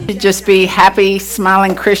should just be happy,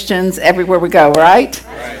 smiling Christians everywhere we go, right?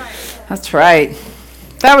 That's right.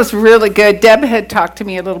 That was really good. Deb had talked to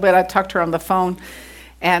me a little bit. I talked to her on the phone.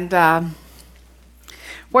 And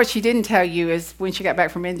what she didn't tell you is when she got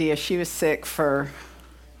back from India, she was sick for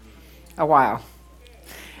a while.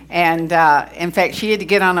 And in fact, she had to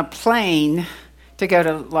get on a plane to go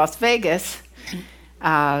to Las Vegas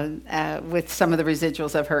with some of the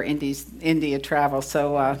residuals of her India travel.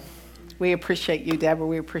 So we appreciate you, Deborah.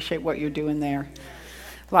 We appreciate what you're doing there.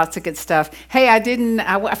 Lots of good stuff. Hey,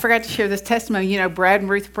 I forgot to share this testimony. You know, Brad and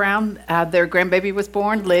Ruth Brown, their grandbaby was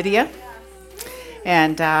born, Lydia.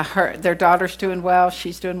 And their daughter's doing well.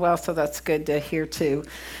 She's doing well, so that's good to hear too.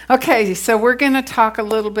 Okay, so we're going to talk a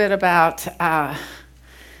little bit about how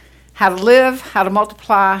to live, how to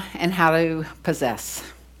multiply, and how to possess.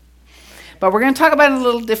 But we're going to talk about it in a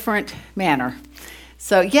little different manner.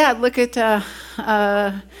 So yeah, look at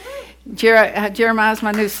Jeremiah's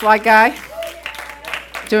my new slide guy.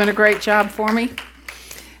 Doing a great job for me.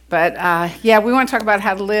 But yeah, we want to talk about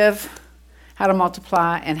how to live, how to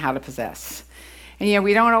multiply, and how to possess. And you know,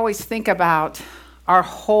 we don't always think about our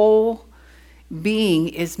whole being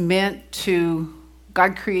is meant to,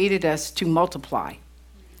 God created us to multiply.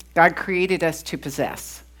 God created us to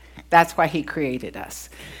possess. That's why he created us.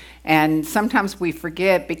 And sometimes we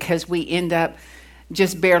forget because we end up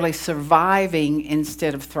just barely surviving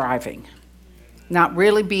instead of thriving. Not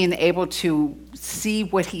really being able to see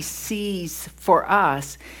what he sees for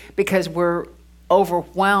us because we're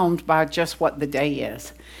overwhelmed by just what the day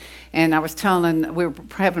is. And I was we were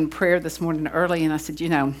having prayer this morning early, and I said, you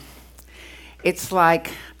know, it's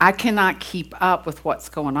like I cannot keep up with what's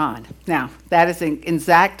going on. Now, that is an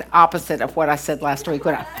exact opposite of what I said last week.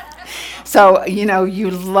 So, you know,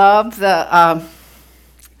 you love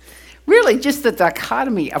really just the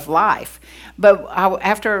dichotomy of life. But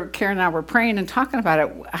after Karen and I were praying and talking about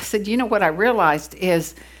it, I said, you know, what I realized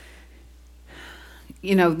is,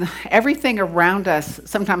 you know, everything around us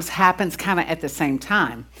sometimes happens kind of at the same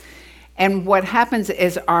time. And what happens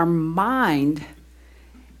is our mind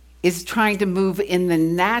is trying to move in the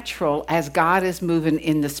natural as God is moving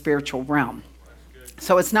in the spiritual realm.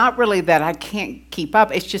 So it's not really that I can't keep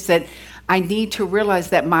up. It's just that I need to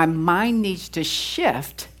realize that my mind needs to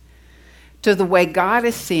shift to the way God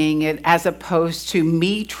is seeing it, as opposed to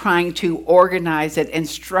me trying to organize it and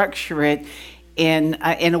structure it in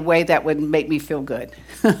a way that would make me feel good.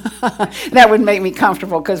 That would make me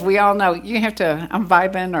comfortable, because we all know you have to, I'm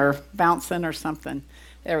vibing or bouncing or something.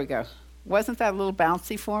 There we go. Wasn't that a little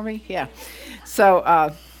bouncy for me? Yeah. So,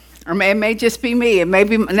 or it may just be me. It may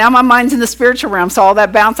be, now my mind's in the spiritual realm, so all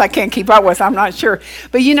that bounce I can't keep up with, I'm not sure.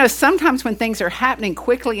 But you know, sometimes when things are happening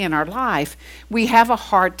quickly in our life, we have a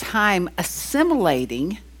hard time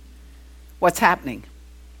assimilating what's happening.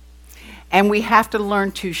 And we have to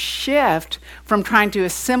learn to shift from trying to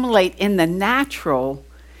assimilate in the natural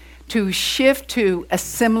to shift to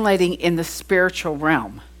assimilating in the spiritual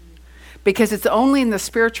realm. Because it's only in the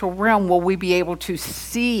spiritual realm will we be able to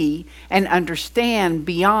see and understand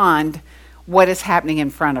beyond what is happening in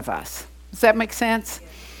front of us. Does that make sense?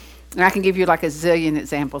 And I can give you like a zillion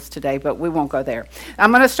examples today, but we won't go there.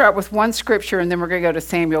 I'm going to start with one scripture, and then we're going to go to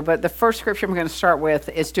Samuel. But the first scripture I'm going to start with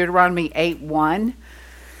is Deuteronomy 8:1.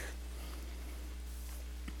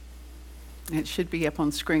 It should be up on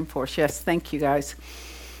the screen for us. Yes, thank you, guys.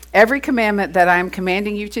 Every commandment that I am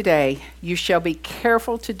commanding you today, you shall be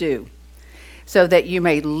careful to do, so that you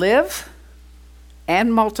may live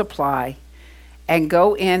and multiply and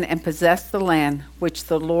go in and possess the land which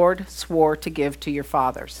the Lord swore to give to your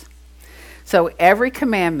fathers. So every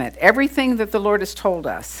commandment, everything that the Lord has told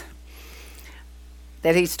us,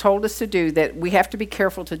 that he's told us to do, that we have to be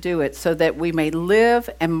careful to do it so that we may live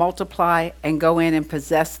and multiply and go in and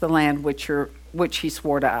possess the land which he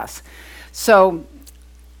swore to us. So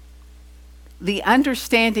the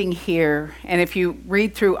understanding here, and if you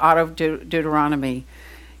read through Deuteronomy,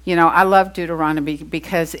 you know, I love Deuteronomy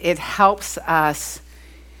because it helps us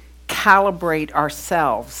calibrate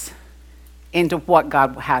ourselves into what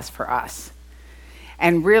God has for us.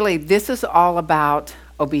 And really, this is all about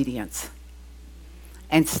obedience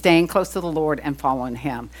and staying close to the Lord and following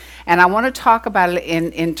him. And I want to talk about it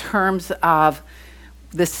in terms of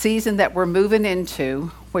the season that we're moving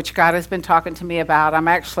into, which God has been talking to me about. I'm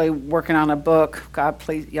actually working on a book. God,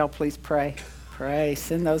 please, y'all please pray. Pray,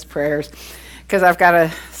 send those prayers. Because I've got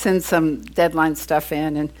to send some deadline stuff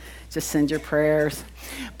in and just send your prayers.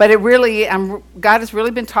 But it really, God has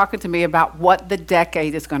really been talking to me about what the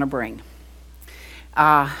decade is going to bring.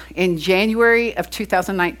 In January of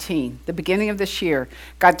 2019, the beginning of this year,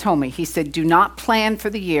 God told me, he said, do not plan for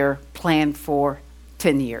the year, plan for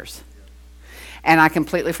 10 years. And I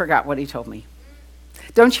completely forgot what he told me.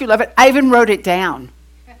 Don't you love it? I even wrote it down.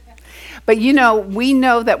 But we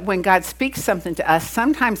know that when God speaks something to us,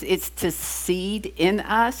 sometimes it's to seed in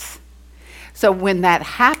us. So when that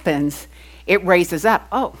happens, it raises up.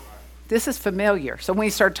 Oh, this is familiar. So when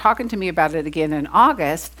he started talking to me about it again in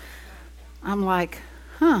August, I'm like,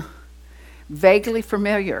 vaguely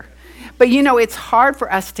familiar. But it's hard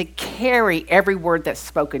for us to carry every word that's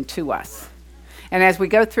spoken to us. And as we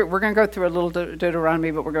go through, we're going to go through a little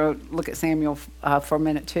Deuteronomy, but we're going to look at Samuel for a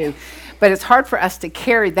minute too. But it's hard for us to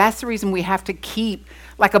carry. That's the reason we have to keep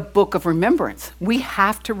like a book of remembrance. We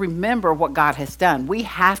have to remember what God has done. We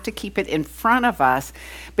have to keep it in front of us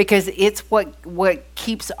because it's what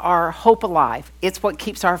keeps our hope alive. It's what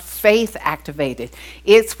keeps our faith activated.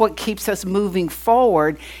 It's what keeps us moving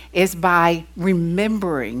forward is by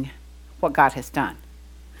remembering what God has done.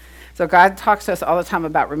 So God talks to us all the time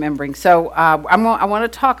about remembering. So I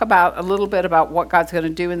want to talk about a little bit about what God's going to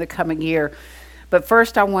do in the coming year. But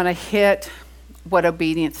first I want to hit what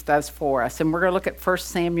obedience does for us. And we're going to look at 1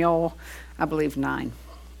 Samuel, I believe, 9.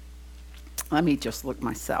 Let me just look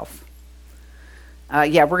myself. We're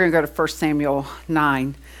going to go to 1 Samuel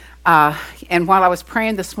 9. And while I was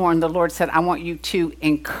praying this morning, the Lord said, I want you to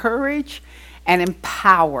encourage and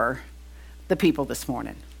empower the people this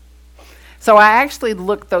morning. So I actually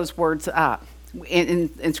looked those words up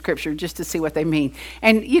in Scripture just to see what they mean.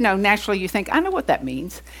 And, naturally you think, I know what that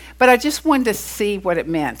means. But I just wanted to see what it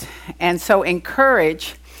meant. And so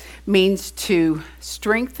encourage means to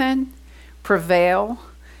strengthen, prevail,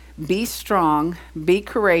 be strong, be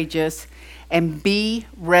courageous, and be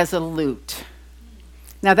resolute.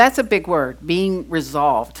 Now that's a big word, being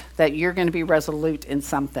resolved, that you're going to be resolute in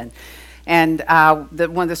something. And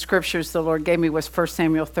one of the scriptures the Lord gave me was 1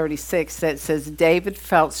 Samuel 36 that says, David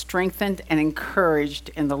felt strengthened and encouraged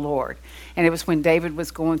in the Lord. And it was when David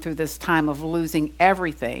was going through this time of losing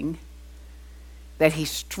everything that he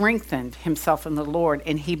strengthened himself in the Lord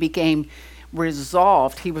and he became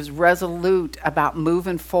resolved. He was resolute about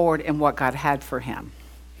moving forward in what God had for him.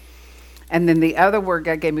 And then the other word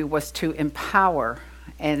God gave me was to empower,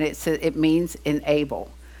 and it means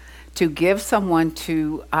enable. To give something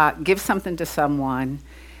to someone,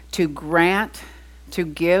 to grant, to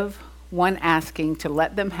give one asking, to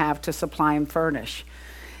let them have, to supply and furnish.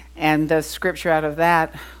 And the scripture out of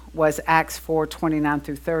that was Acts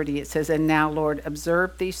 4:29-30. It says, and now, Lord,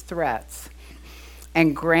 observe these threats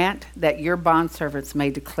and grant that your bondservants may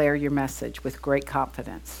declare your message with great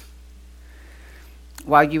confidence,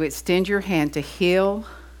 while you extend your hand to heal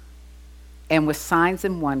and with signs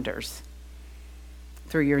and wonders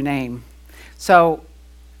through your name. So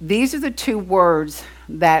these are the two words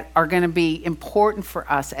that are going to be important for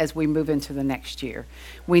us as we move into the next year.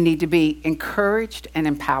 We need to be encouraged and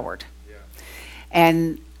empowered. Yeah.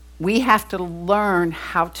 And we have to learn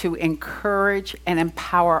how to encourage and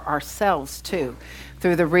empower ourselves too,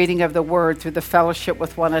 through the reading of the word, through the fellowship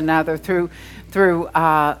with one another, through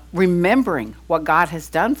remembering what God has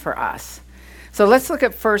done for us. So let's look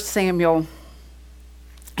at 1 Samuel.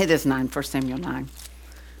 It is 1 Samuel 9.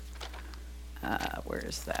 Where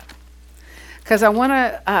is that? Because I want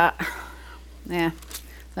to,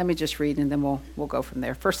 let me just read and then we'll go from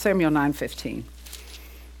there. 1 Samuel 9:15.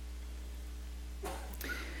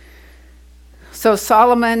 So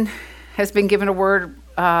Solomon has been given a word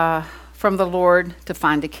from the Lord to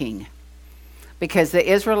find a king, because the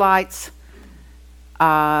Israelites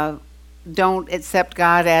don't accept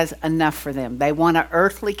God as enough for them. They want an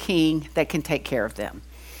earthly king that can take care of them.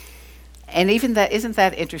 And even that, isn't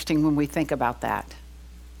that interesting when we think about that?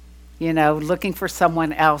 Looking for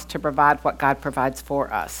someone else to provide what God provides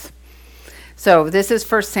for us. So this is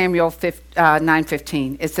 1 Samuel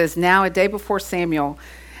 9:15. It says, now a day before Samuel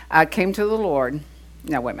came to the Lord.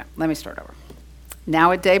 No, wait a minute. Let me start over.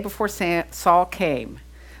 Now a day before Saul came,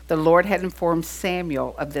 the Lord had informed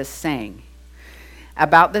Samuel of this, saying,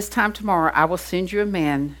 about this time tomorrow I will send you a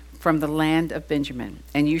man from the land of Benjamin,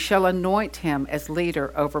 and you shall anoint him as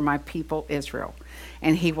leader over my people Israel,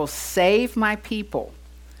 and he will save my people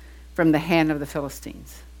from the hand of the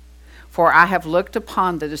Philistines. For I have looked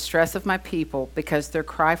upon the distress of my people, because their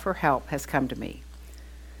cry for help has come to me.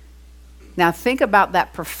 Now think about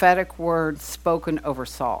that prophetic word spoken over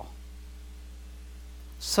Saul.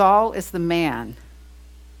 Saul is the man.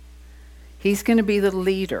 He's going to be the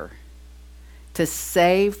leader to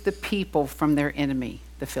save the people from their enemy,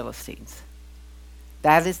 the Philistines.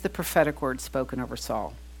 That is the prophetic word spoken over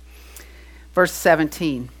Saul. Verse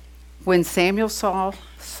 17. When Samuel saw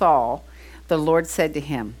Saul, the Lord said to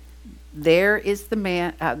him, there is the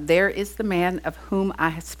man of whom I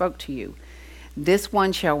have spoke to you. This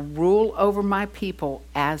one shall rule over my people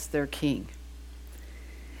as their king.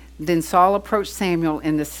 Then Saul approached Samuel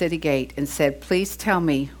in the city gate and said, "Please tell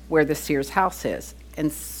me where the seer's house is."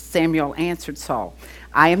 And Samuel answered Saul,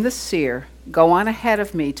 "I am the seer. Go on ahead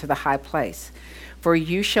of me to the high place, for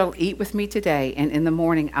you shall eat with me today, and in the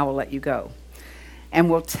morning I will let you go,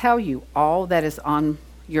 and will tell you all that is on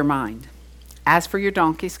your mind. As for your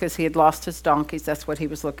donkeys," because he had lost his donkeys, that's what he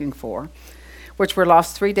was looking for, "which were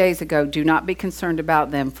lost 3 days ago, do not be concerned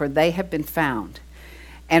about them, for they have been found.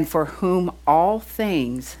 And for whom all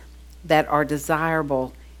things that are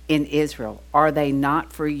desirable in Israel, are they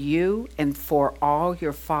not for you and for all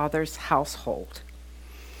your father's household?"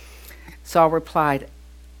 Saul replied,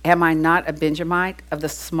 "Am I not a Benjamite of the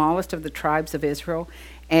smallest of the tribes of Israel?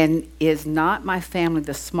 And is not my family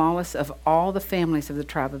the smallest of all the families of the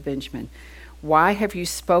tribe of Benjamin? Why have you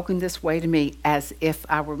spoken this way to me as if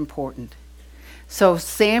I were important?" So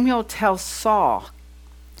Samuel tells Saul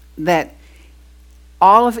that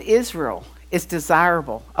all of Israel is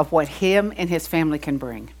desirable of what him and his family can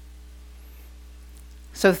bring.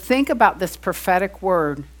 So think about this prophetic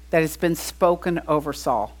word that has been spoken over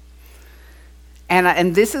Saul.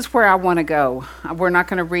 And this is where I want to go. We're not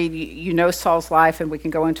going to read, you know, Saul's life, and we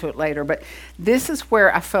can go into it later, but this is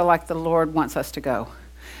where I feel like the Lord wants us to go.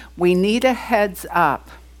 We need a heads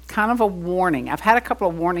up, kind of a warning. I've had a couple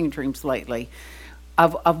of warning dreams lately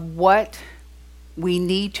of what we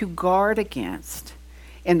need to guard against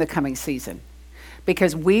in the coming season,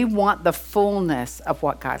 because we want the fullness of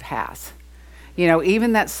what God has. You know,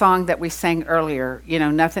 even that song that we sang earlier, you know,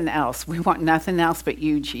 nothing else. We want nothing else but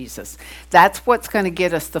you, Jesus. That's what's going to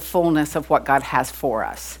get us the fullness of what God has for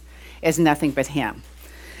us, is nothing but him.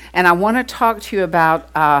 And I want to talk to you about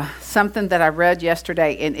something that I read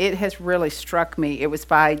yesterday, and it has really struck me. It was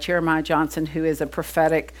by Jeremiah Johnson, who is a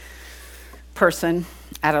prophetic person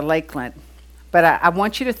out of Lakeland. But I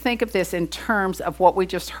want you to think of this in terms of what we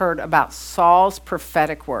just heard about Saul's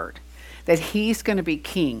prophetic word, that he's going to be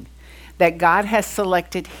king, that God has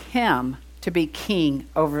selected him to be king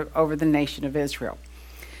over the nation of Israel.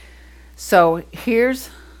 So here's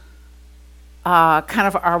kind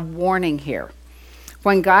of our warning here.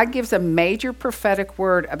 When God gives a major prophetic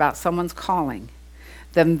word about someone's calling,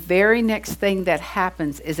 the very next thing that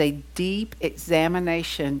happens is a deep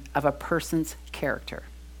examination of a person's character.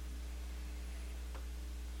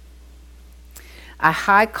 A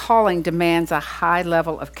high calling demands a high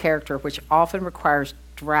level of character, which often requires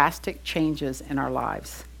drastic changes in our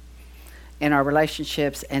lives, in our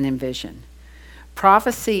relationships, and in vision.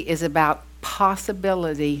 Prophecy is about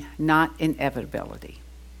possibility, not inevitability.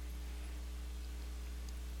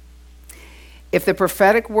 If the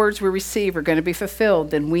prophetic words we receive are going to be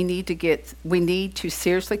fulfilled, then we need to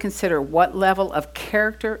seriously consider what level of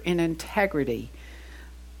character and integrity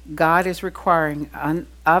God is requiring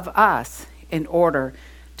of us in order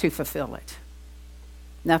to fulfill it.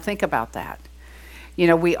 Now think about that. You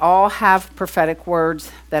know, we all have prophetic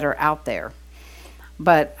words that are out there,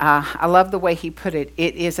 but I love the way he put it.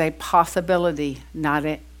 It is a possibility,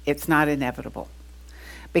 it's not inevitable.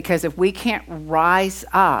 Because if we can't rise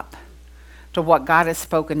up to what God has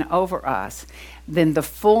spoken over us, then the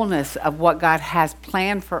fullness of what God has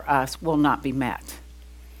planned for us will not be met.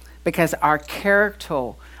 Because our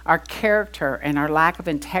character and our lack of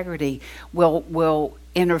integrity will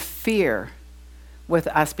interfere with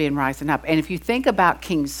us being rising up. And if you think about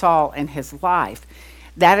King Saul and his life,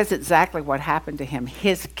 that is exactly what happened to him.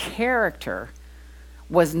 His character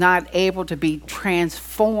was not able to be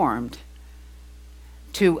transformed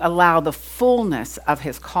to allow the fullness of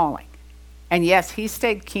his calling. And yes, he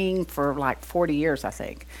stayed king for like 40 years, I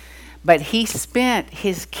think. But he spent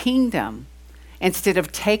his kingdom, instead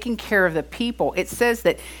of taking care of the people, it says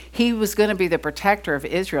that he was going to be the protector of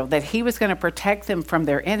Israel, that he was going to protect them from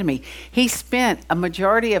their enemy. He spent a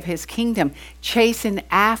majority of his kingdom chasing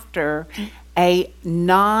after a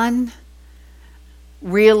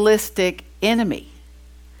non-realistic enemy.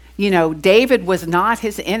 You know, David was not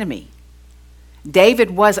his enemy.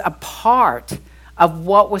 David was a part of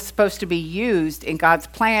what was supposed to be used in God's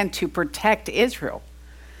plan to protect Israel.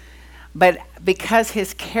 But because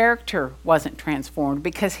his character wasn't transformed,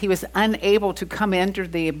 because he was unable to come under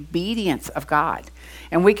the obedience of God.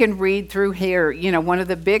 And we can read through here, you know, one of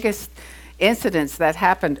the biggest incidents that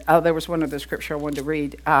happened. Oh, there was one other scripture I wanted to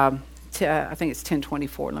read. I think it's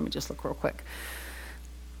 10:24. Let me just look real quick.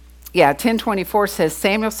 Yeah, 10:24 says,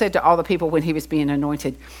 Samuel said to all the people when he was being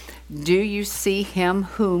anointed, "Do you see him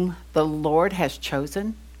whom the Lord has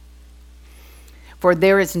chosen? For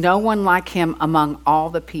there is no one like him among all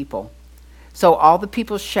the people." So all the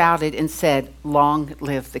people shouted and said, "Long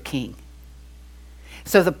live the king."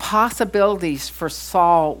 So the possibilities for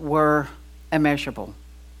Saul were immeasurable.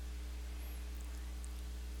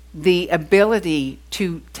 the ability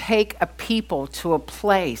to take a people to a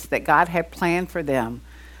place that God had planned for them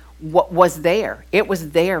was there. It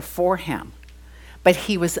was there for him. But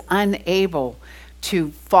he was unable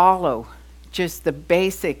to follow just the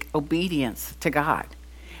basic obedience to God.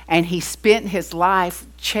 And he spent his life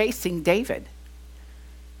chasing David,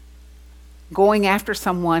 going after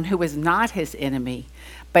someone who was not his enemy,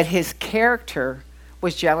 but his character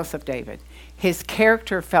was jealous of David. His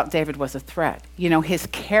character felt David was a threat. His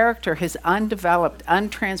character, his undeveloped,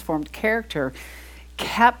 untransformed character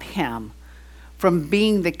kept him from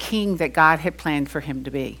being the king that God had planned for him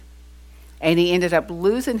to be. And he ended up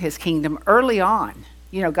losing his kingdom early on.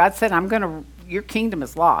 God said, your kingdom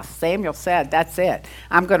is lost. Samuel said, that's it.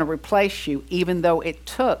 I'm going to replace you, even though it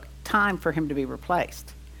took time for him to be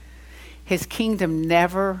replaced. His kingdom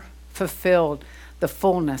never fulfilled the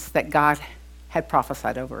fullness that God had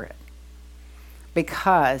prophesied over it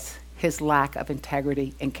because his lack of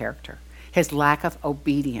integrity and character, his lack of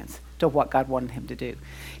obedience to what God wanted him to do,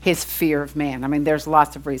 his fear of man. There's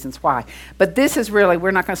lots of reasons why. But this is really,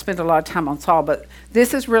 we're not going to spend a lot of time on Saul, but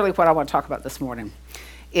this is really what I want to talk about this morning,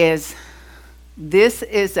 is this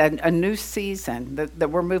is a new season that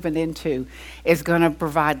we're moving into, is going to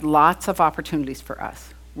provide lots of opportunities for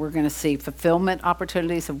us. We're going to see fulfillment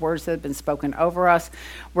opportunities of words that have been spoken over us.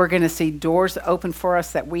 We're going to see doors open for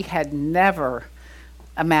us that we had never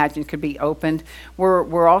imagined could be opened.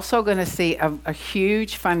 We're also going to see a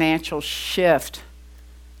huge financial shift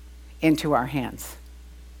into our hands.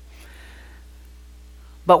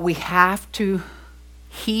 But we have to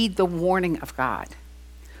heed the warning of God.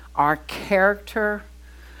 Our character,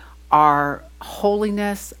 our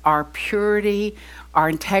holiness, our purity, our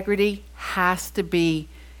integrity has to be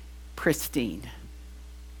pristine.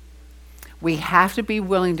 We have to be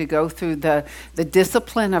willing to go through the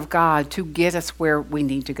discipline of God to get us where we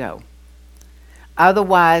need to go.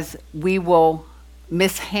 Otherwise, we will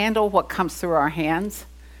mishandle what comes through our hands,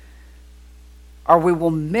 or we will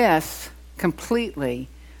miss completely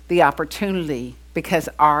the opportunity because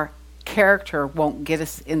our character won't get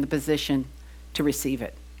us in the position to receive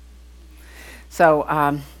it.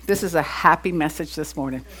 So this is a happy message this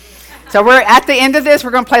morning. So we're at the end of this.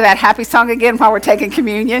 We're going to play that happy song again while we're taking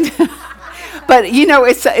communion. But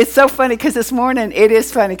it's so funny because this morning, it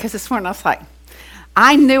is funny because this morning I was like,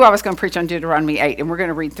 I knew I was going to preach on Deuteronomy 8, and we're going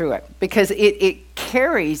to read through it because it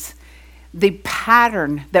carries the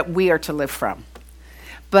pattern that we are to live from.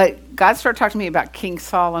 But God started talking to me about King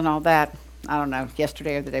Saul and all that. I don't know,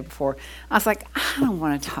 yesterday or the day before. I was like, I don't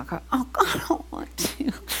want to talk about, I don't want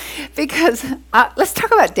to. Because let's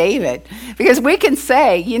talk about David. Because we can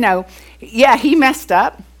say, yeah, he messed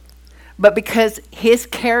up. But because his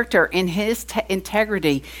character and his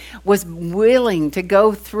integrity was willing to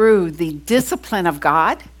go through the discipline of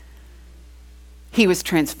God, he was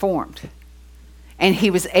transformed. And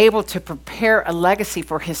he was able to prepare a legacy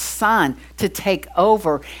for his son to take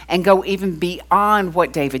over and go even beyond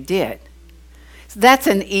what David did. So that's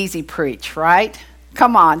an easy preach, right?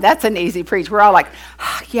 Come on, that's an easy preach. We're all like,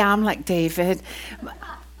 yeah, I'm like David.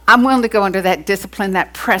 I'm willing to go under that discipline,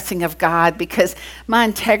 that pressing of God, because my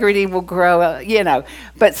integrity will grow,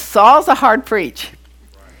 But Saul's a hard preach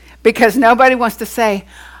because nobody wants to say,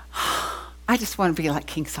 I just want to be like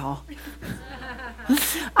King Saul.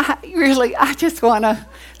 I just want to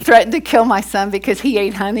threaten to kill my son because he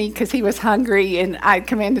ate honey because he was hungry and I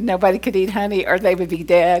commanded nobody could eat honey or they would be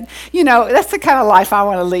dead. That's the kind of life I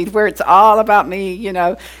want to lead where it's all about me,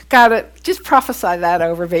 God, just prophesy that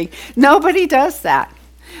over me. Nobody does that.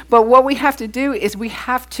 But what we have to do is we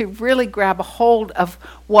have to really grab a hold of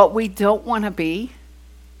what we don't want to be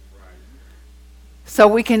so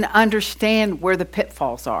we can understand where the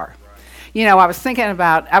pitfalls are. I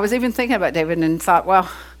was even thinking about David and thought, well,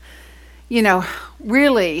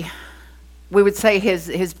 really, we would say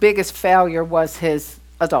his biggest failure was his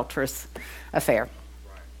adulterous affair.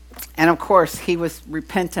 And of course, he was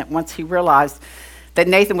repentant once he realized that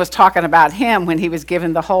Nathan was talking about him when he was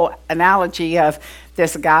given the whole analogy of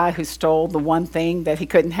this guy who stole the one thing that he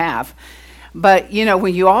couldn't have. But,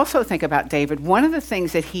 when you also think about David, one of the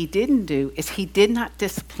things that he didn't do is he did not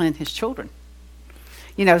discipline his children.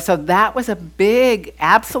 So that was a big,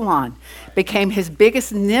 Absalom became his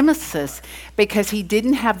biggest nemesis because he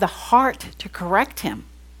didn't have the heart to correct him.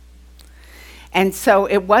 And so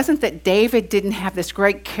it wasn't that David didn't have this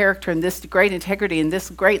great character and this great integrity and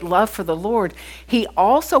this great love for the Lord. He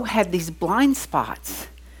also had these blind spots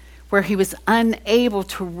where he was unable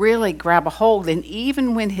to really grab a hold. And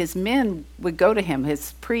even when his men would go to him,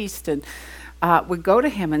 his priest, and would go to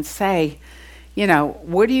him and say,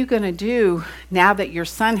 what are you going to do now that your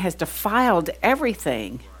son has defiled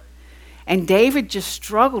everything? And David just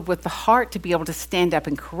struggled with the heart to be able to stand up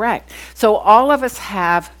and correct. So all of us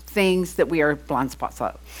have things that we are blind spots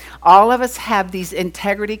of. All of us have these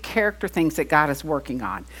integrity, character things that God is working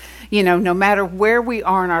on. No matter where we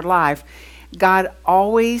are in our life, God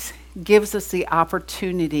always gives us the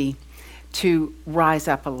opportunity to rise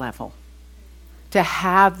up a level, to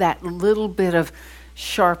have that little bit of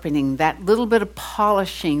sharpening, that little bit of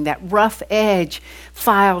polishing, that rough edge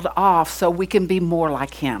filed off so we can be more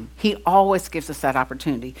like him. He always gives us that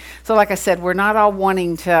opportunity. So like I said, we're not all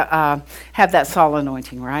wanting to have that Saul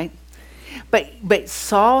anointing, right? But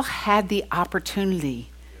Saul had the opportunity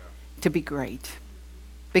to be great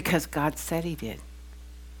because God said he did.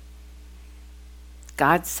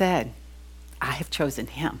 God said, I have chosen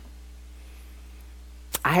him.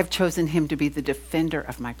 I have chosen him to be the defender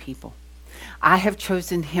of my people. I have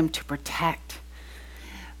chosen him to protect.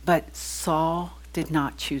 But Saul did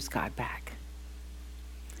not choose God back.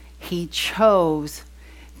 He chose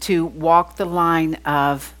to walk the line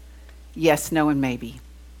of yes, no, and maybe.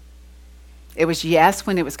 It was yes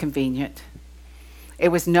when it was convenient. It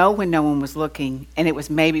was no when no one was looking. And it was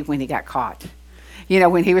maybe when he got caught.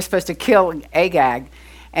 When he was supposed to kill Agag.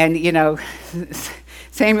 And,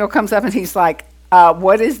 Samuel comes up and he's like,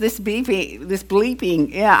 what is this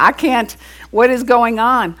bleeping? Yeah, I can't. What is going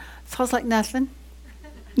on? So I was like, nothing.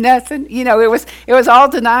 It was all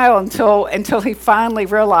denial until he finally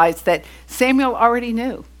realized that Samuel already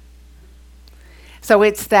knew. So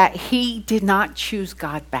it's that he did not choose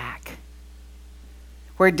God back.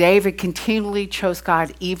 Where David continually chose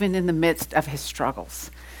God even in the midst of his struggles.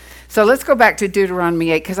 So let's go back to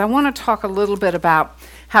Deuteronomy 8 because I want to talk a little bit about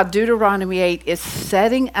how Deuteronomy 8 is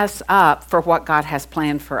setting us up for what God has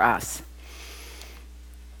planned for us.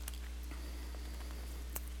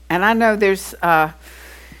 And I know there's,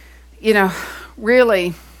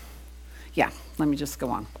 really, let me just go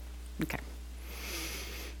on. Okay.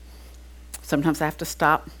 Sometimes I have to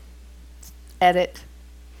stop, edit,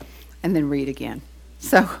 and then read again.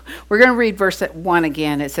 So we're going to read verse 1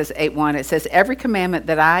 again. It says 8:1. It says, every commandment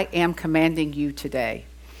that I am commanding you today,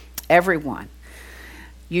 everyone,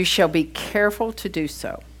 you shall be careful to do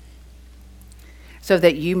so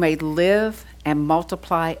that you may live and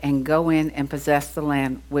multiply and go in and possess the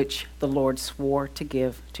land which the Lord swore to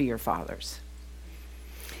give to your fathers.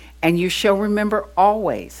 And you shall remember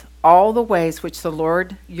always all the ways which the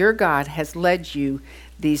Lord your God has led you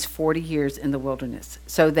these 40 years in the wilderness,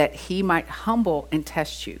 so that he might humble and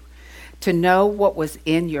test you, to know what was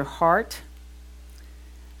in your heart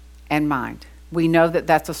and mind. We know that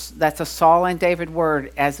that's a Saul and David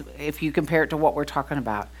word, as if you compare it to what we're talking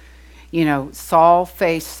about. Saul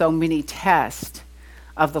faced so many tests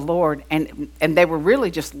of the Lord, and they were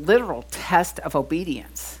really just literal tests of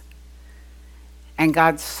obedience. And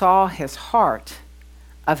God saw his heart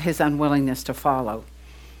of his unwillingness to follow.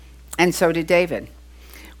 And so did David.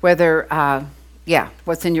 Whether,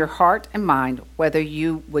 what's in your heart and mind, whether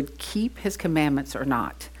you would keep his commandments or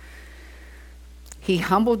not. He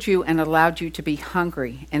humbled you and allowed you to be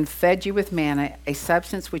hungry and fed you with manna, a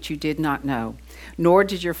substance which you did not know, nor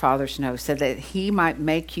did your fathers know, so that he might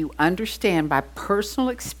make you understand by personal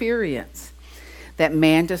experience that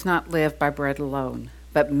man does not live by bread alone,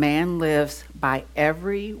 but man lives by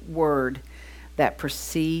every word that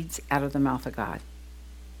proceeds out of the mouth of God.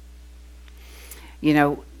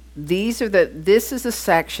 This is a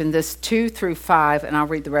section, this 2 through 5, and I'll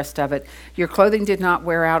read the rest of it. Your clothing did not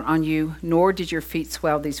wear out on you, nor did your feet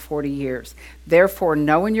swell these 40 years. Therefore,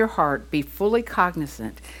 know in your heart, be fully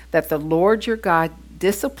cognizant that the Lord your God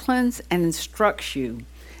disciplines and instructs you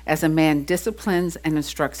as a man disciplines and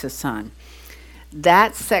instructs his son.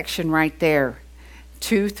 That section right there,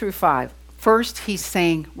 2 through 5. First, he's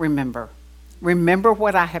saying, remember. Remember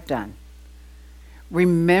what I have done.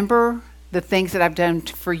 Remember the things that I've done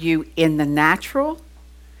for you in the natural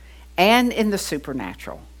and in the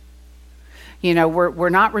supernatural. We're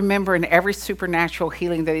not remembering every supernatural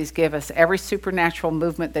healing that he's given us, every supernatural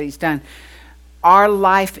movement that he's done. Our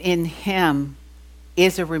life in him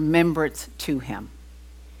is a remembrance to him.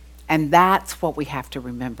 And that's what we have to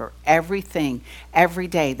remember. Everything, every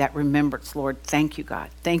day, that remembrance. Lord, thank you,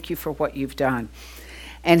 God. Thank you for what you've done.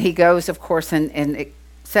 And he goes, of course, and it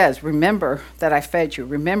says, remember that I fed you.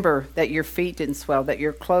 Remember that your feet didn't swell, that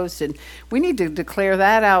your clothes didn't. We need to declare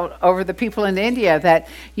that out over the people in India, that,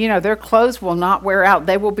 their clothes will not wear out.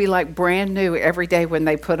 They will be like brand new every day when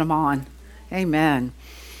they put them on. Amen.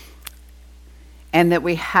 And that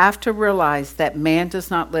we have to realize that man does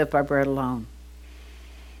not live by bread alone,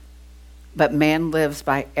 but man lives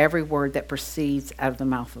by every word that proceeds out of the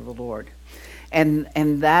mouth of the Lord. And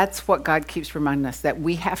that's what God keeps reminding us, that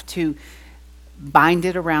we have to bind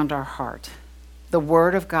it around our heart. The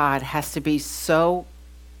Word of God has to be so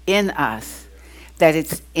in us that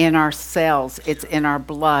it's in our cells, it's in our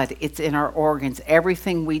blood, it's in our organs.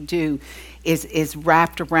 Everything we do is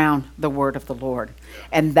wrapped around the Word of the Lord.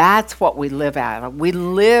 And that's what we live out of. We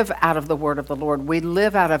live out of the Word of the Lord. We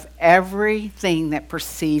live out of everything that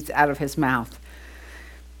proceeds out of his mouth.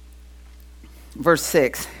 Verse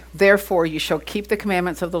 6, therefore you shall keep the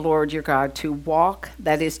commandments of the Lord your God to walk,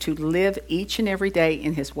 that is to live each and every day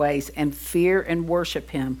in his ways, and fear and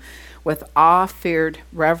worship him with awe, feared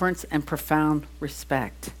reverence, and profound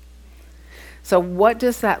respect. So what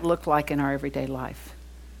does that look like in our everyday life?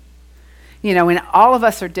 You know, and all of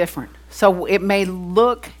us are different. So it may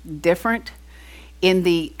look different in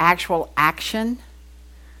the actual action,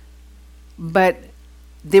 but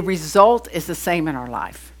the result is the same in our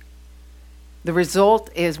life. The result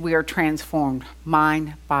is we are transformed,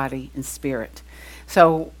 mind, body, and spirit.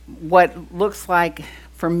 So what looks like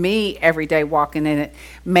for me every day walking in it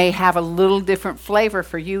may have a little different flavor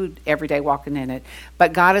for you every day walking in it.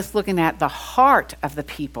 But God is looking at the heart of the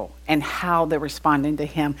people and how they're responding to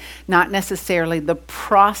him, not necessarily the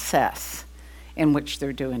process in which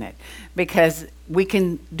they're doing it. Because we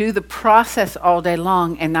can do the process all day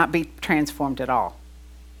long and not be transformed at all.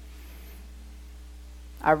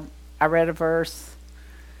 I read a verse,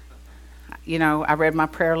 you know, I read my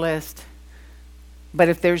prayer list. But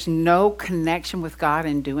if there's no connection with God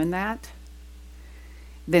in doing that,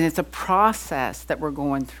 then it's a process that we're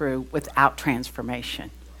going through without transformation,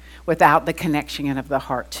 without the connection of the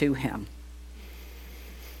heart to him.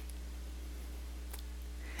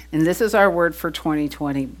 And this is our word for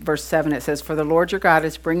 2020. Verse 7, it says, for the Lord your God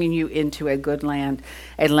is bringing you into a good land,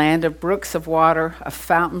 a land of brooks of water, of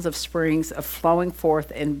fountains of springs, of flowing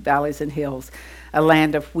forth in valleys and hills, a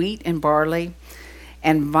land of wheat and barley,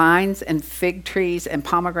 and vines and fig trees and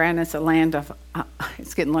pomegranates, a land of,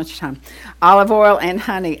 it's getting lunchtime, olive oil and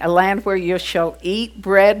honey, a land where you shall eat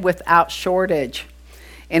bread without shortage,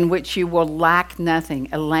 in which you will lack nothing,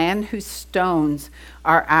 a land whose stones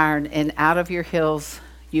are iron, and out of your hills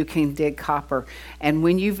you can dig copper. And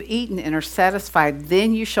when you've eaten and are satisfied,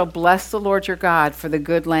 then you shall bless the Lord your God for the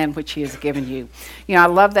good land which he has given you. You know, I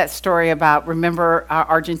love that story about, remember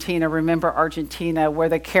Argentina, where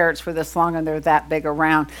the carrots were this long and they're that big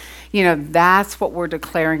around. You know, that's what we're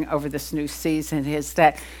declaring over this new season, is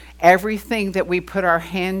that everything that we put our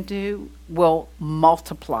hand to will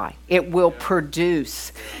multiply. It will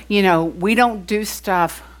produce. You know, we don't do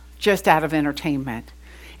stuff just out of entertainment.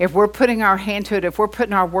 If we're putting our hand to it, if we're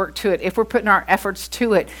putting our work to it, if we're putting our efforts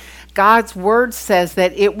to it, God's word says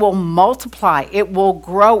that it will multiply, it will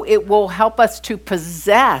grow, it will help us to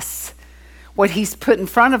possess what he's put in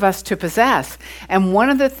front of us to possess. And one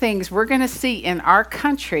of the things we're going to see in our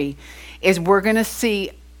country is we're going to see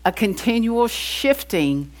a continual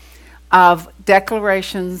shifting of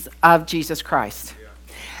declarations of Jesus Christ. Yeah.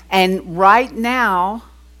 And right now,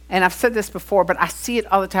 and I've said this before, but I see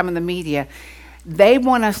it all the time in the media, they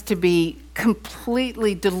want us to be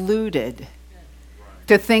completely deluded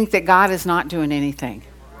to think that God is not doing anything.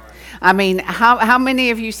 I mean, how many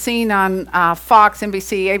of you seen on Fox,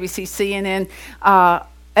 NBC, ABC, CNN,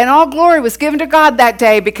 and all glory was given to God that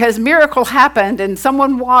day because miracle happened and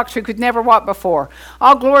someone walked who could never walk before.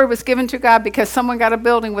 All glory was given to God because someone got a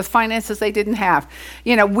building with finances they didn't have.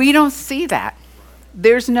 You know, we don't see that.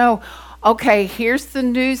 There's no, okay, here's the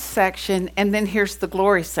news section and then here's the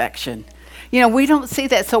glory section. You know, we don't see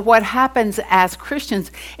that. So what happens as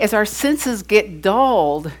Christians is our senses get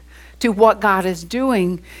dulled to what God is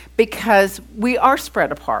doing because we are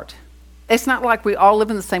spread apart. It's not like we all live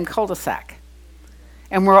in the same cul-de-sac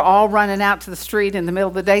and we're all running out to the street in the middle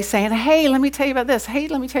of the day saying, hey, let me tell you about this. Hey,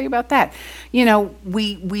 let me tell you about that. You know,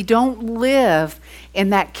 we don't live in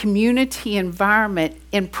that community environment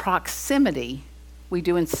in proximity. We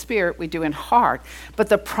do in spirit, we do in heart, but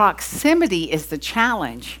the proximity is the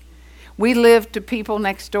challenge. We live to people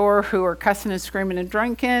next door who are cussing and screaming and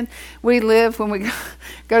drinking. We live when we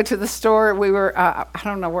go to the store. We were, I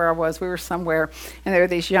don't know where I was. We were somewhere, and there were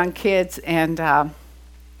these young kids. And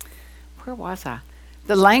where was I?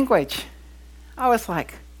 The language. I was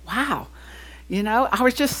like, wow. You know, I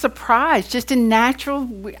was just surprised. Just in natural,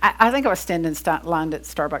 I think I was standing lined at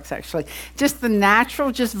Starbucks, actually. Just the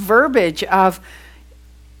natural, just verbiage of,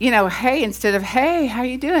 you know, hey, instead of, hey, how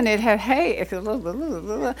you doing? It had, hey.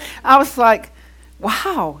 I was like,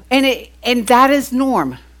 wow. And that is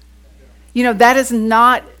norm. You know, that is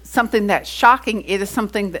not something that's shocking. It is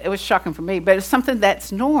something that, it was shocking for me, but it's something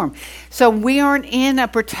that's norm. So we aren't in a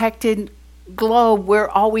protected globe where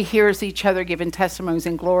all we hear is each other giving testimonies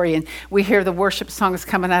and glory, and we hear the worship songs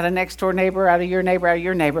coming out of next door neighbor, out of your neighbor, out of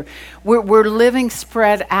your neighbor. We're living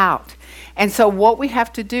spread out. And so what we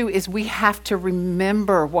have to do is we have to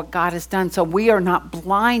remember what God has done, so we are not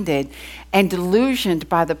blinded and delusioned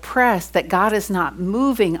by the press that God is not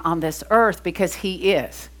moving on this earth, because he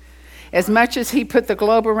is. As much as he put the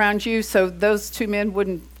globe around you so those two men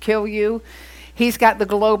wouldn't kill you, he's got the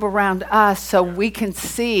globe around us so we can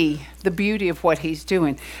see the beauty of what he's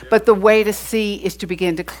doing. But the way to see is to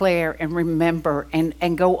begin to declare and remember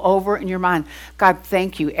and go over in your mind. God,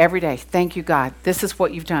 thank you every day. Thank you, God. This is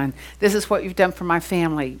what you've done. This is what you've done for my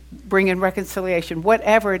family. Bring in reconciliation.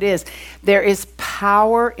 Whatever it is, there is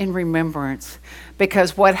power in remembrance,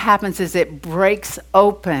 because what happens is it breaks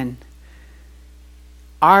open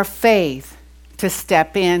our faith to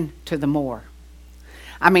step in to the more.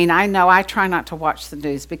 I mean, I know I try not to watch the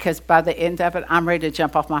news, because by the end of it, I'm ready to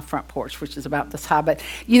jump off my front porch, which is about this high. But,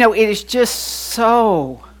 it is just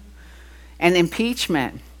so, an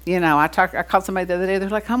impeachment. I called somebody the other day, they're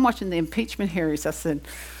like, I'm watching the impeachment hearings. I said,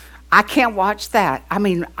 I can't watch that. I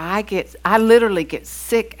mean, I literally get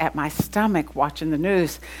sick at my stomach watching the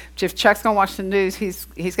news. If Chuck's going to watch the news, he's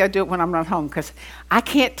got to do it when I'm not home, because I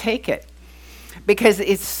can't take it. Because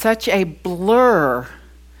it's such a blur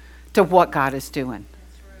to what God is doing.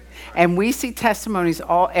 And we see testimonies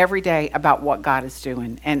every day about what God is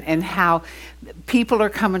doing, and how people are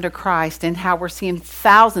coming to Christ, and how we're seeing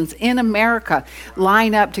thousands in America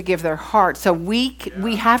line up to give their heart. So we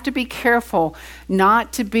have to be careful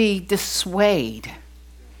not to be dissuaded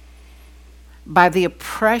by the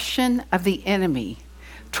oppression of the enemy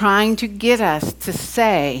trying to get us to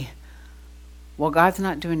say, well, God's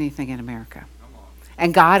not doing anything in America.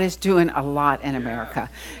 And God is doing a lot in America.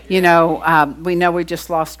 We know we just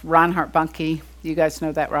lost Reinhard Bunke. You guys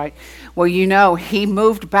know that, right? Well, he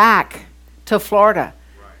moved back to Florida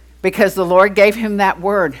because the Lord gave him that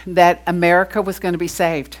word that America was going to be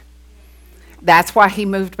saved. That's why he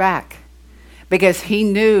moved back, because he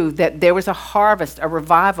knew that there was a harvest, a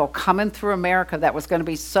revival coming through America that was going to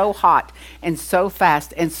be so hot and so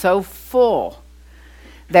fast and so full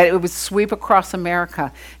that it would sweep across America.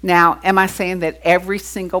 Now, am I saying that every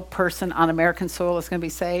single person on American soil is going to be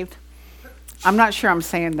saved? I'm not sure I'm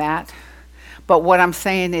saying that. But what I'm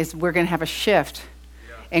saying is we're going to have a shift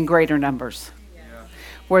in greater numbers,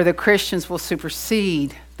 where the Christians will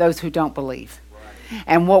supersede those who don't believe.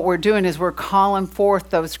 And what we're doing is we're calling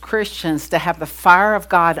forth those Christians to have the fire of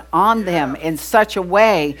God on them in such a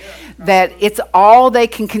way that it's all they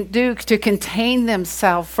can do to contain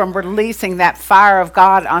themselves from releasing that fire of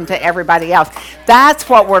God onto everybody else. That's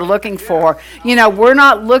what we're looking for. We're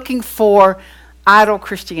not looking for idle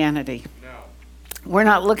Christianity. We're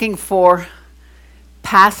not looking for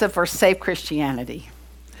passive or safe Christianity.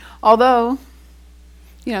 Although,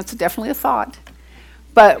 it's definitely a thought.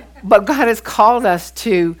 But God has called us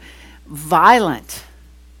to violent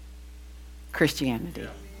Christianity.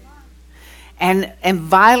 And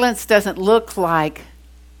violence doesn't look like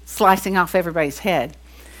slicing off everybody's head.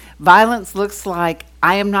 Violence looks like,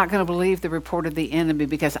 I am not going to believe the report of the enemy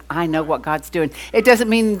because I know what God's doing. It doesn't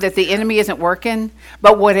mean that the enemy isn't working,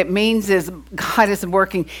 but what it means is God isn't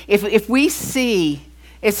working. If we see,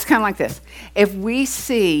 it's kind of like this. If we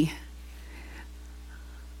see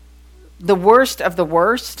the worst of the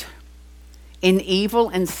worst in evil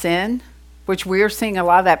and sin, which we are seeing a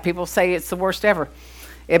lot of that. People say it's the worst ever.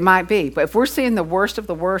 It might be. But if we're seeing the worst of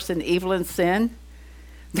the worst in evil and sin,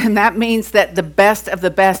 then that means that the best of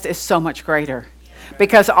the best is so much greater.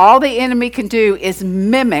 Because all the enemy can do is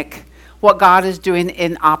mimic what God is doing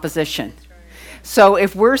in opposition. So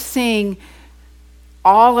if we're seeing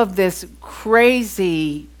all of this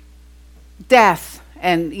crazy death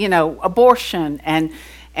and, abortion and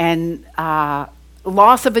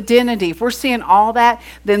loss of identity, if we're seeing all that,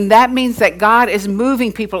 then that means that God is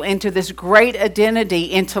moving people into this great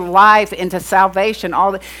identity, into life, into salvation.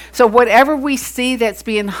 So whatever we see that's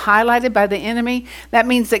being highlighted by the enemy, that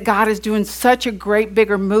means that God is doing such a great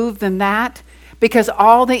bigger move than that, because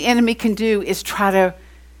all the enemy can do is try to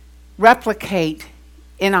replicate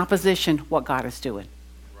in opposition what God is doing.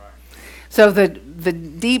 Right. So the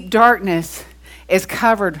deep darkness is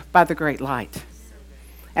covered by the great light.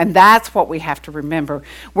 And that's what we have to remember.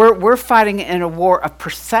 We're fighting in a war of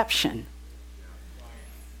perception.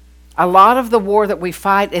 A lot of the war that we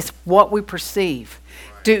fight is what we perceive.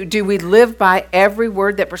 Do we live by every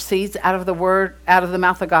word that proceeds out of the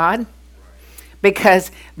mouth of God?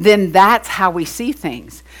 because then that's how we see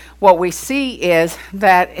things. What we see is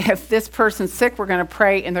that if this person's sick, we're going to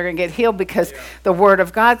pray and they're going to get healed, because the Word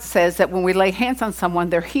of God says that when we lay hands on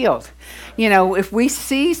someone, they're healed. If we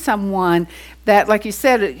see someone that, like you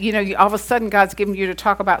said, all of a sudden God's given you to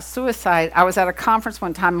talk about suicide. I was at a conference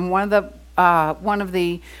one time, and one of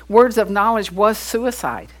the words of knowledge was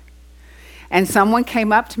suicide. And someone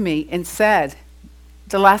came up to me and said,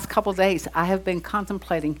 the last couple days, I have been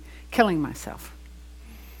contemplating killing myself.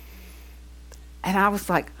 And I was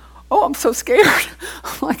like, oh, I'm so scared.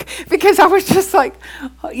 Because I was just like,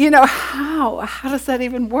 how does that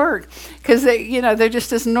even work? Because they're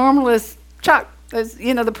just as normal as Chuck, as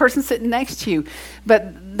the person sitting next to you.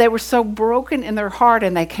 But they were so broken in their heart,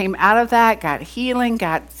 and they came out of that, got healing,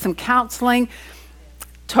 got some counseling,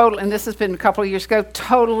 and this has been a couple of years ago,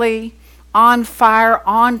 totally on fire,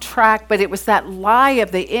 on track. But it was that lie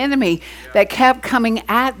of the enemy that kept coming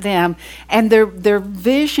at them, and their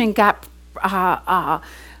vision got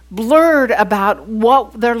blurred about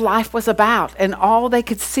what their life was about, and all they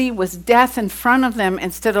could see was death in front of them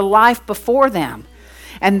instead of life before them.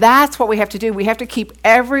 And that's what we have to do. We have to keep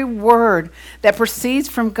every word that proceeds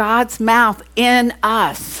from God's mouth in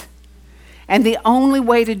us. And the only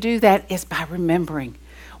way to do that is by remembering.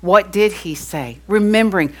 What did he say?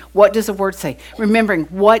 Remembering. What does the word say? Remembering.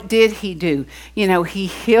 What did he do? He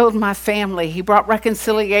healed my family. He brought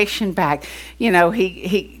reconciliation back.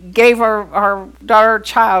 He gave our daughter a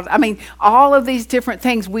child. I mean, all of these different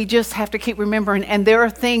things we just have to keep remembering. And there are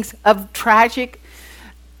things of tragedy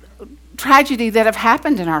that have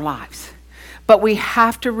happened in our lives. But we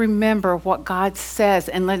have to remember what God says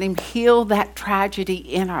and let him heal that tragedy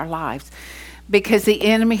in our lives. Because the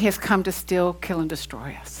enemy has come to steal, kill, and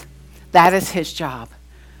destroy us. That is his job.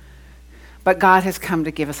 But God has come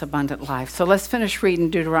to give us abundant life. So let's finish reading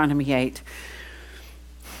Deuteronomy 8.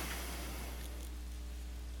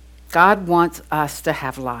 God wants us to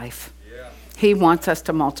have life. Yeah. He wants us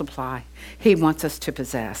to multiply. He wants us to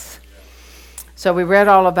possess. So we read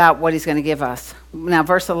all about what he's going to give us. Now,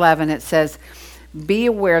 verse 11, it says, be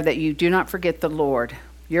aware that you do not forget the Lord,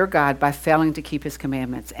 your God, by failing to keep his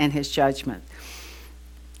commandments and his judgment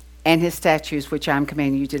and his statutes, which I'm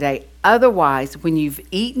commanding you today. Otherwise, when you've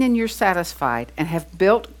eaten and you're satisfied and have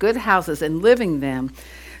built good houses and living them,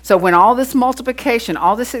 so when all this multiplication,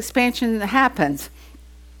 all this expansion happens,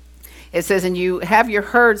 it says, and you have your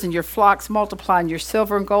herds and your flocks multiply, and your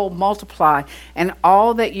silver and gold multiply, and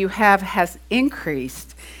all that you have has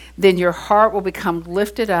increased, then your heart will become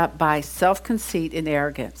lifted up by self-conceit and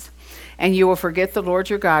arrogance. And you will forget the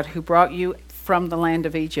Lord your God, who brought you from the land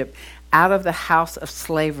of Egypt, out of the house of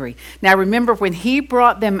slavery. Now remember, when he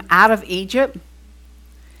brought them out of Egypt,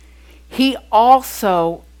 he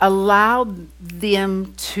also allowed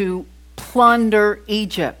them to plunder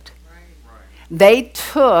Egypt. Right. They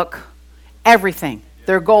took everything,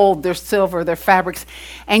 their gold, their silver, their fabrics.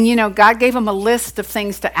 And God gave them a list of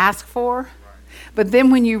things to ask for. But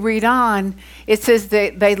then when you read on, it says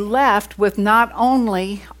that they left with not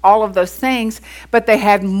only all of those things, but they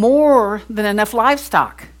had more than enough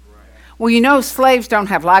livestock. Right. Well, slaves don't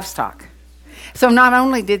have livestock. So not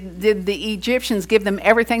only did the Egyptians give them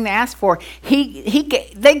everything they asked for,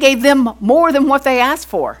 they gave them more than what they asked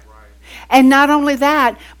for. Right. And not only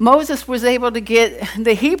that, Moses was able to get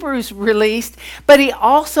the Hebrews released, but he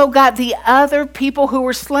also got the other people who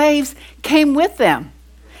were slaves came with them.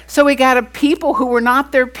 So we got a people who were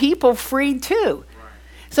not their people freed too. Right.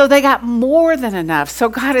 So they got more than enough. So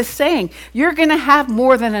God is saying, you're going to have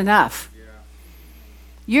more than enough. Yeah.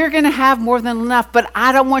 You're going to have more than enough, but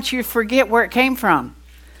I don't want you to forget where it came from.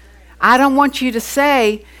 I don't want you to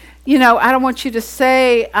say,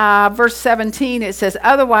 verse 17, it says,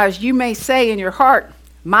 otherwise you may say in your heart,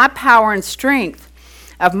 my power and strength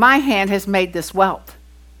of my hand has made this wealth.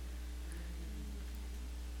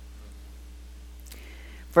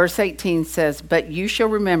 Verse 18 says, but you shall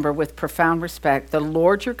remember with profound respect the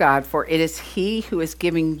Lord your God, for it is he who is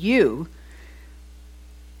giving you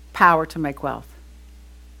power to make wealth.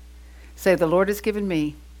 Say, the Lord has given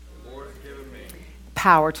me,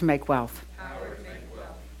 power to make wealth.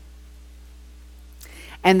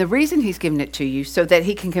 And the reason he's given it to you, so that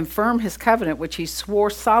he can confirm his covenant, which he swore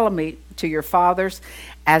solemnly to your fathers,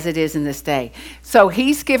 as it is in this day. So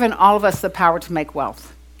he's given all of us the power to make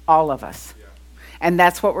wealth. All of us. And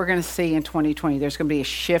that's what we're going to see in 2020. There's going to be a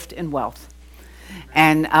shift in wealth.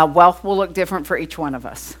 And wealth will look different for each one of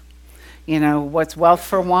us. What's wealth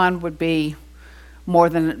for one would be more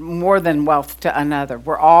than wealth to another.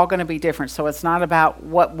 We're all going to be different. So it's not about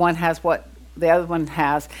what one has, what the other one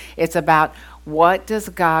has. It's about, what does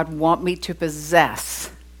God want me to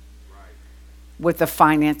possess with the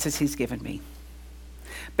finances he's given me?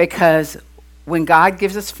 Because when God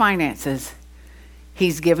gives us finances,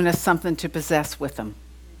 he's given us something to possess with them.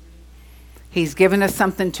 He's given us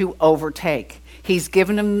something to overtake. He's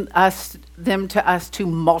given them to us to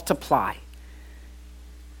multiply.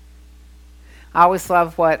 I always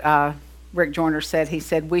love what Rick Joyner said. He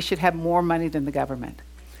said, we should have more money than the government.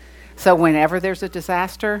 So whenever there's a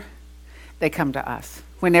disaster, they come to us.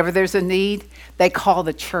 Whenever there's a need, they call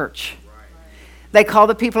the church. They call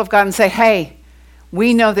the people of God and say, hey,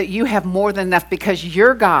 we know that you have more than enough because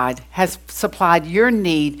your God has supplied your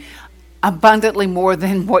need abundantly more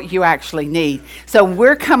than what you actually need. So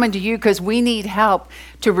we're coming to you because we need help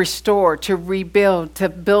to restore, to rebuild, to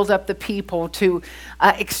build up the people, to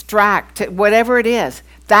extract, whatever it is.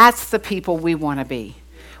 That's the people we want to be.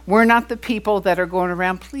 We're not the people that are going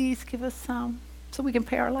around, please give us some so we can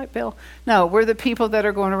pay our light bill. No, we're the people that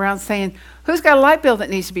are going around saying, who's got a light bill that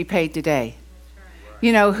needs to be paid today?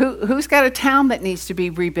 You know, who's got a town that needs to be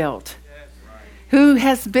rebuilt? Who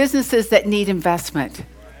has businesses that need investment?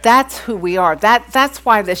 That's who we are. That's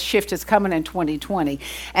why this shift is coming in 2020.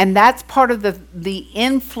 And that's part of the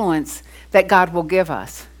influence that God will give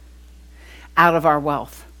us out of our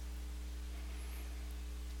wealth.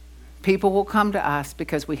 People will come to us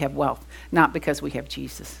because we have wealth, not because we have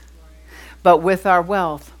Jesus. But with our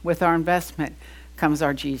wealth, with our investment, comes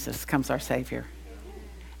our Jesus, comes our Savior.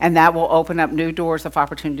 And that will open up new doors of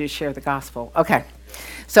opportunity to share the gospel. Okay,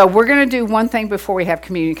 so we're going to do one thing before we have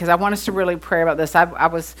communion, because I want us to really pray about this. I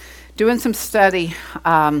was doing some study,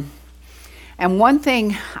 and one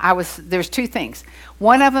thing there's two things.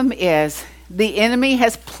 One of them is the enemy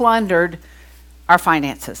has plundered our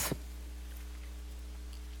finances.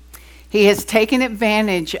 He has taken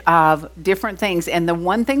advantage of different things. And the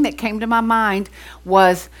one thing that came to my mind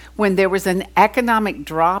was when there was an economic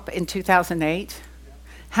drop in 2008,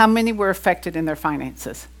 how many were affected in their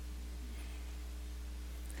finances?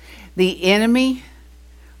 The enemy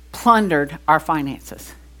plundered our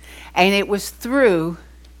finances. And it was through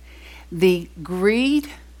the greed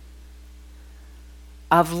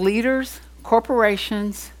of leaders,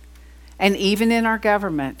 corporations, and even in our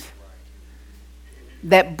government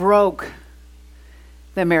that broke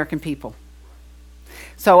the American people.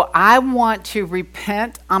 So I want to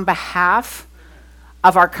repent on behalf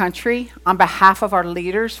of our country, on behalf of our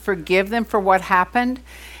leaders, forgive them for what happened,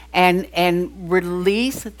 and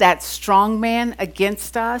release that strong man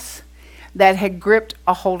against us that had gripped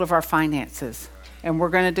a hold of our finances. And we're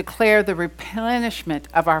going to declare the replenishment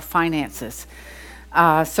of our finances.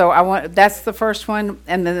 That's the first one.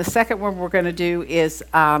 And then the second one we're going to do is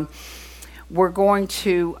we're going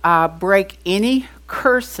to break any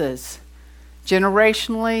curses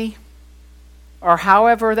generationally or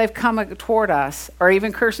however they've come toward us, or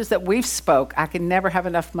even curses that we've spoke. I can never have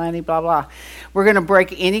enough money, blah, blah. We're going to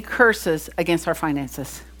break any curses against our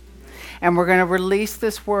finances. And we're going to release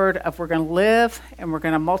this word of we're going to live, and we're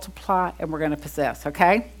going to multiply, and we're going to possess,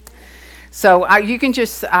 okay? So you can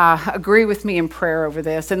just agree with me in prayer over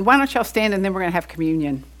this. And why don't y'all stand, and then we're going to have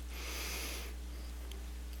communion.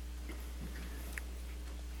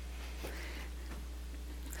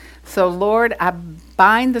 So, Lord, I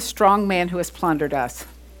bind the strong man who has plundered us.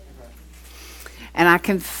 And I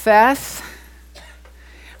confess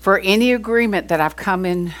for any agreement that I've come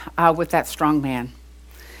in with that strong man.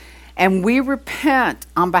 And we repent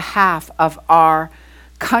on behalf of our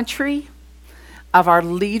country, of our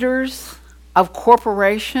leaders, of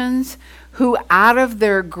corporations who out of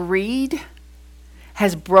their greed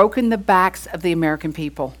has broken the backs of the American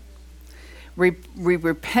people. We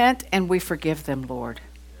repent and we forgive them, Lord.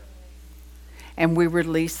 And we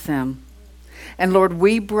release them. And Lord,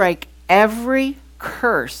 we break every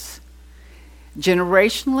curse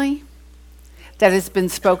generationally that has been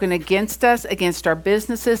spoken against us, against our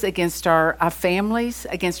businesses, against our families,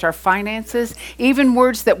 against our finances, even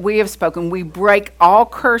words that we have spoken. We break all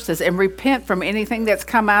curses and repent from anything that's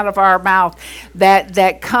come out of our mouth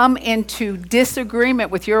that come into disagreement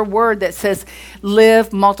with your word that says,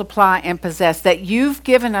 live, multiply, and possess, that you've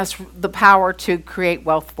given us the power to create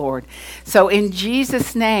wealth, Lord. So in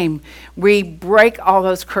Jesus' name, we break all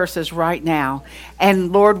those curses right now.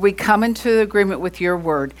 And Lord, we come into agreement with your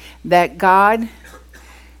word that God,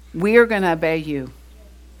 we are going to obey you.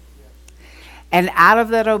 And out of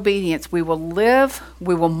that obedience, we will live,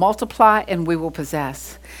 we will multiply, and we will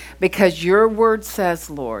possess. Because your word says,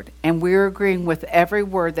 Lord, and we're agreeing with every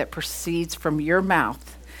word that proceeds from your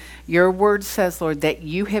mouth. Your word says, Lord, that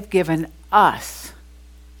you have given us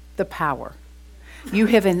the power. You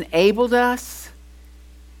have enabled us.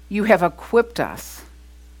 You have equipped us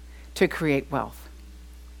to create wealth.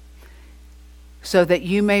 so that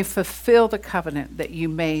you may fulfill the covenant that you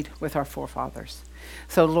made with our forefathers.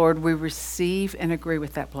 So, Lord, we receive and agree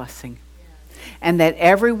with that blessing. And that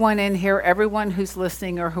everyone in here, everyone who's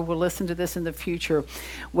listening or who will listen to this in the future,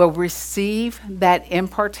 will receive that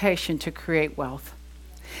impartation to create wealth.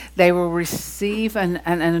 They will receive an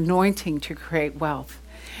anointing to create wealth.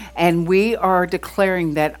 And we are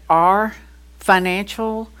declaring that our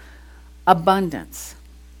financial abundance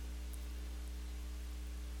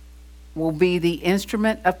will be the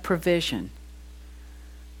instrument of provision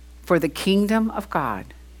for the kingdom of God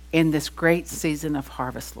in this great season of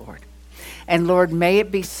harvest, Lord. And Lord, may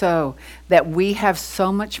it be so that we have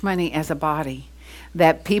so much money as a body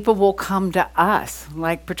that people will come to us,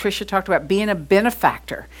 like Patricia talked about, being a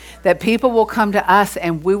benefactor, that people will come to us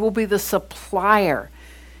and we will be the supplier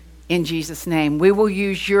in Jesus' name. We will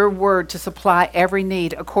use your word to supply every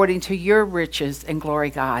need according to your riches and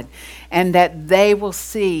glory, God, and that they will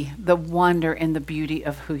see the wonder and the beauty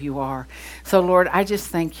of who you are. So, Lord, I just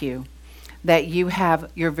thank you that you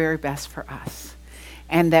have your very best for us,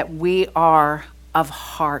 and that we are of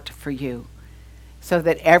heart for you, so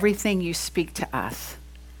that everything you speak to us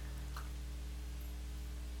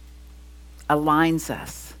aligns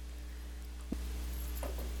us.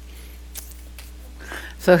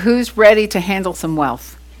 So who's ready to handle some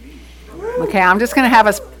wealth? Okay, I'm just going to have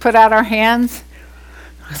us put out our hands.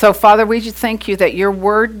 So, Father, we just thank you that your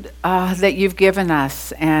word that you've given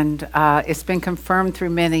us, and it's been confirmed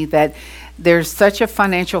through many, that there's such a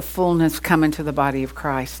financial fullness coming to the body of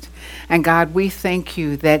Christ. And God, we thank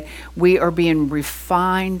you that we are being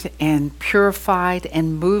refined and purified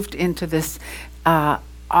and moved into this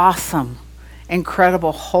awesome,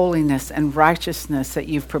 incredible holiness and righteousness that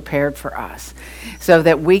you've prepared for us, so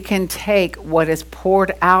that we can take what is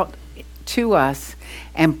poured out to us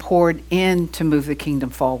and poured in to move the kingdom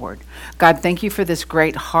forward. God, thank you for this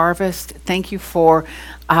great harvest. Thank you for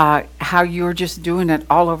how you're just doing it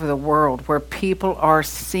all over the world, where people are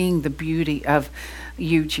seeing the beauty of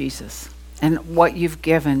you, Jesus, and what you've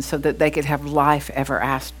given, so that they could have life ever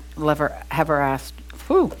after.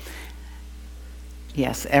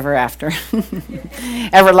 Yes, ever after.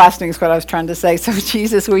 Everlasting is what I was trying to say. So,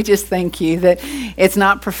 Jesus, we just thank you that it's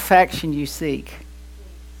not perfection you seek,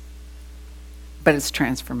 but it's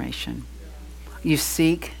transformation. You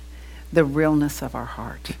seek the realness of our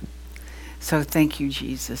heart. So thank you,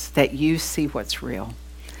 Jesus, that you see what's real,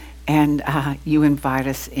 and you invite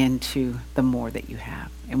us into the more that you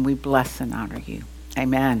have. And we bless and honor you.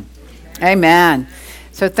 Amen. Amen.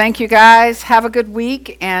 So thank you, guys. Have a good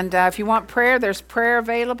week. And if you want prayer, there's prayer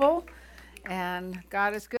available. And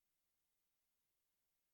God is good.